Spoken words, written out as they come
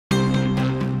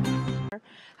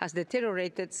has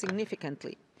deteriorated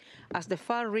significantly as the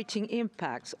far-reaching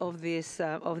impacts of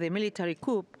the military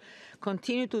coup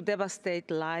continue to devastate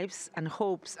lives and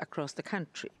hopes across the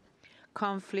country.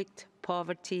 Conflict,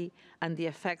 poverty, and the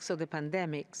effects of the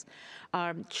pandemics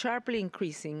are sharply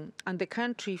increasing, and the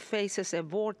country faces a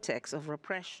vortex of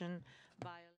repression,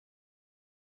 violence.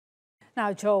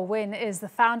 Now, Kyaw Win is the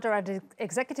founder and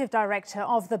executive director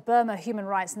of the Burma Human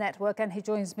Rights Network, and he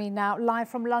joins me now live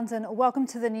from London. Welcome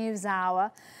to the News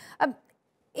Hour.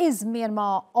 Is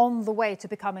Myanmar on the way to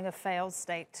becoming a failed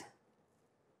state?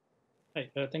 Hi,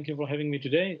 thank you for having me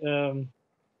today.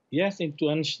 Yes, to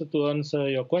answer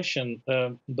your question,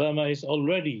 Burma is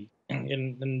already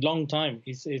in a long time.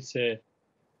 It's a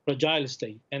fragile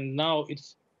state, and now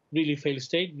it's really failed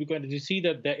state because you see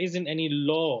that there isn't any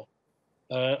law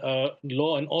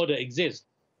and order exists.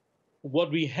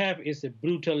 What we have is a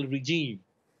brutal regime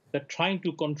that trying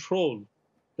to control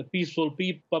the peaceful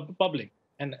public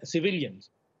and civilians,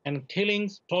 and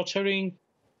killings, torturing,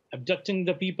 abducting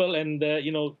the people and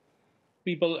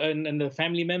people and the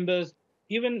family members,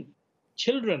 even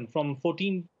children from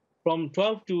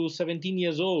 12 to 17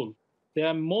 years old. There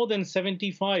are more than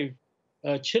 75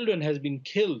 children has been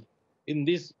killed in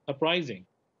this uprising.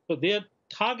 So they are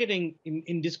targeting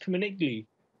indiscriminately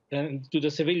to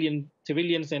the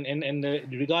civilians and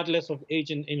regardless of age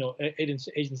and age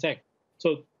and sex.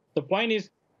 So the point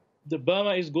is, the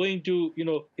Burma is going to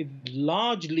it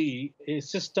largely,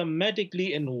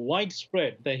 systematically and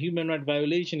widespread the human rights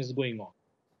violation is going on.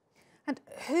 And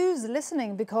who's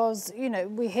listening? Because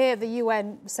we hear the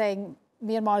UN saying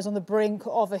Myanmar is on the brink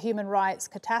of a human rights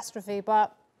catastrophe,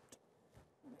 but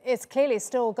it's clearly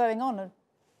still going on.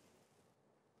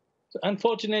 So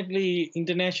unfortunately,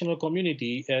 international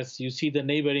community, as you see the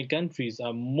neighboring countries,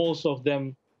 most of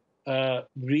them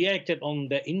reacted on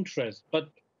their interest. But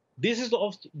this is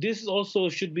also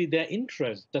should be their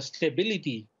interest, the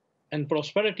stability and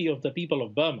prosperity of the people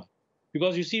of Burma.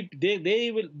 Because you see,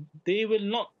 they will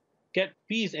not get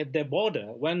peace at their border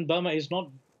when Burma is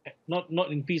not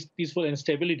in peaceful and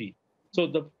stability. So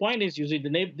the point is, you see,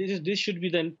 this should be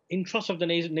the interest of the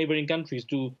neighboring countries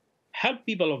to help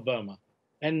people of Burma,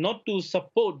 and not to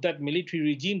support that military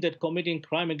regime that committing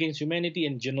crime against humanity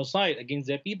and genocide against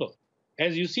their people.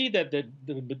 As you see that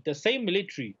the same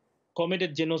military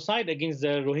committed genocide against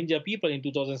the Rohingya people in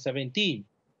 2017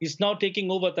 is now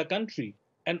taking over the country,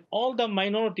 and all the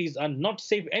minorities are not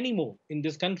safe anymore in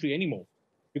this country anymore,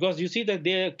 because you see that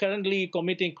they are currently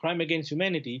committing crime against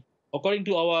humanity. According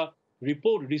to our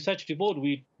research report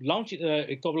we launched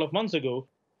a couple of months ago,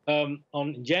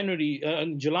 on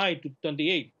July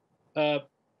 28th.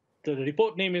 The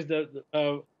report name is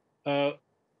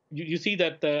you see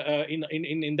that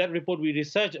in that report we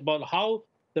research about how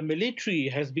the military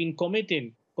has been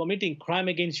committing crime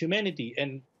against humanity,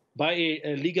 and by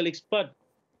a legal expert,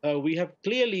 we have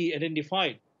clearly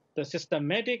identified the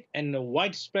systematic and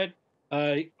widespread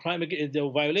crime, the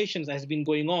violations has been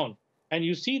going on. And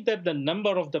you see that the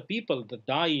number of the people that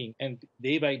dying, and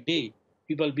day by day,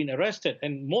 people have been arrested,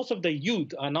 and most of the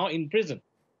youth are now in prison.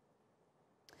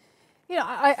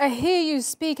 I hear you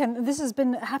speak, and this has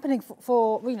been happening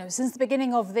for since the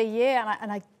beginning of the year,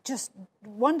 and I just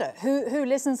wonder who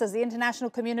listens. Does the international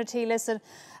community listen?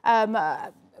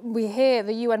 We hear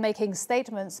the UN making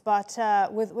statements, but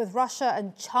with Russia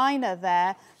and China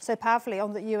there so powerfully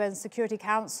on the UN Security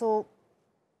Council,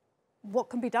 what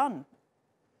can be done?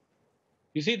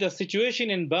 You see, the situation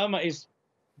in Burma is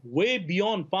way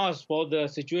beyond past for the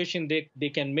situation. They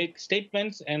can make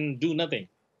statements and do nothing.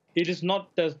 It is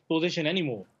not the position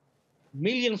anymore.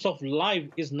 Millions of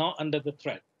lives is now under the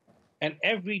threat. And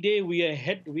every day we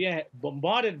are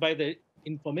bombarded by the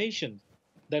information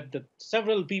that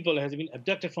several people has been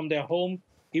abducted from their home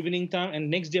evening time, and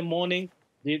next day morning,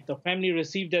 the family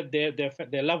received that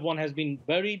their loved one has been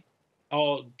buried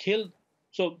or killed.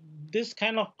 So this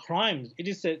kind of crimes, it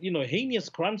is heinous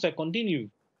crimes are continue,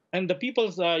 and the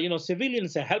people's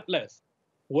civilians are helpless.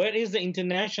 Where is the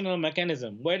international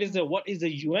mechanism? What is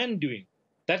the UN doing?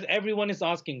 That everyone is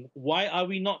asking. Why are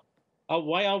we not?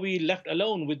 Why are we left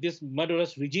alone with this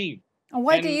murderous regime? And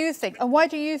why do you think? And why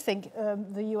do you think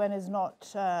the UN is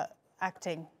not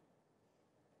acting?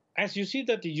 As you see,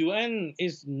 that the UN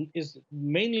is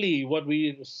mainly what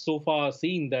we so far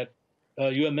seen, that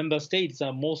UN member states,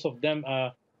 most of them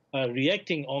are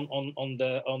reacting on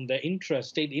the interest,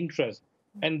 state interest.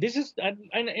 And this is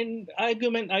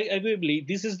arguably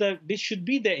this should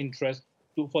be their interest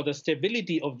for the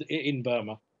stability of in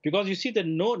Burma, because you see that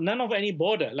none of any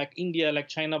border like India, like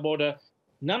China border,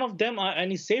 none of them are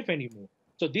any safe anymore.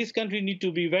 So these countries need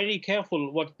to be very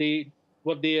careful what they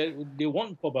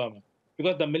want for Burma,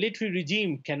 because the military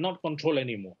regime cannot control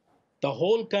anymore. The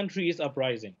whole country is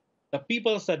uprising. The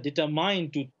peoples are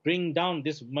determined to bring down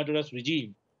this murderous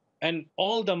regime. And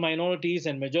all the minorities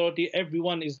and majority,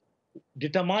 everyone is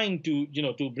determined to,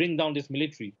 to bring down this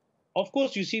military. Of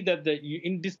course, you see that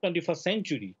in this 21st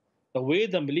century, the way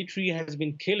the military has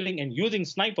been killing and using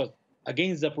snipers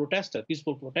against the protesters,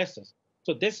 peaceful protesters.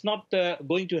 So that's not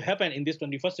going to happen in this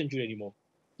 21st century anymore.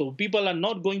 So people are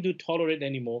not going to tolerate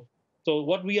anymore. So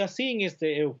what we are seeing is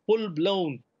the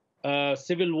full-blown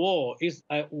civil war is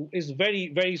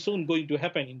very, very soon going to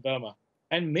happen in Burma.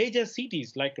 And major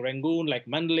cities like Rangoon, like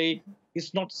Mandalay,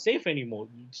 is not safe anymore.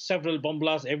 Several bomb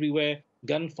blasts everywhere,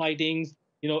 gunfightings,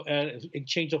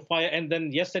 exchange of fire. And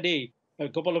then yesterday, a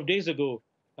couple of days ago,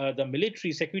 the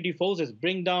military security forces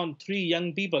bring down 3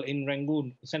 young people in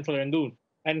Rangoon, central Rangoon,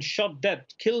 and shot dead,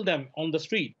 killed them on the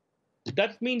street.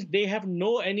 That means they have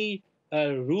no any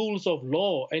rules of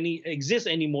law exist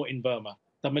anymore in Burma.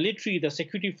 The military, the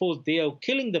security force, they are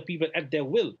killing the people at their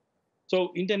will.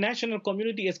 So international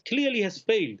community clearly has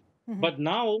failed. But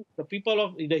now the people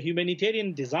of the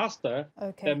humanitarian disaster,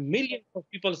 the millions of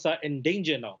people are in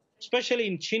danger now, especially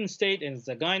in Chin State and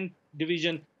Sagaing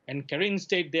Division and Karen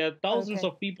State. There are thousands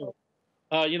of people,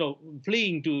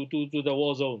 fleeing to the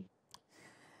war zone.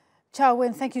 Kyaw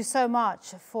Win, thank you so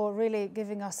much for really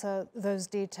giving us those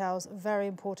details. Very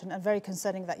important and very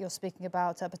concerning that you're speaking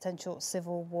about a potential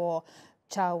civil war.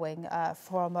 Kyaw Win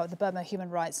from the Burma Human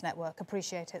Rights Network.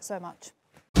 Appreciate it so much.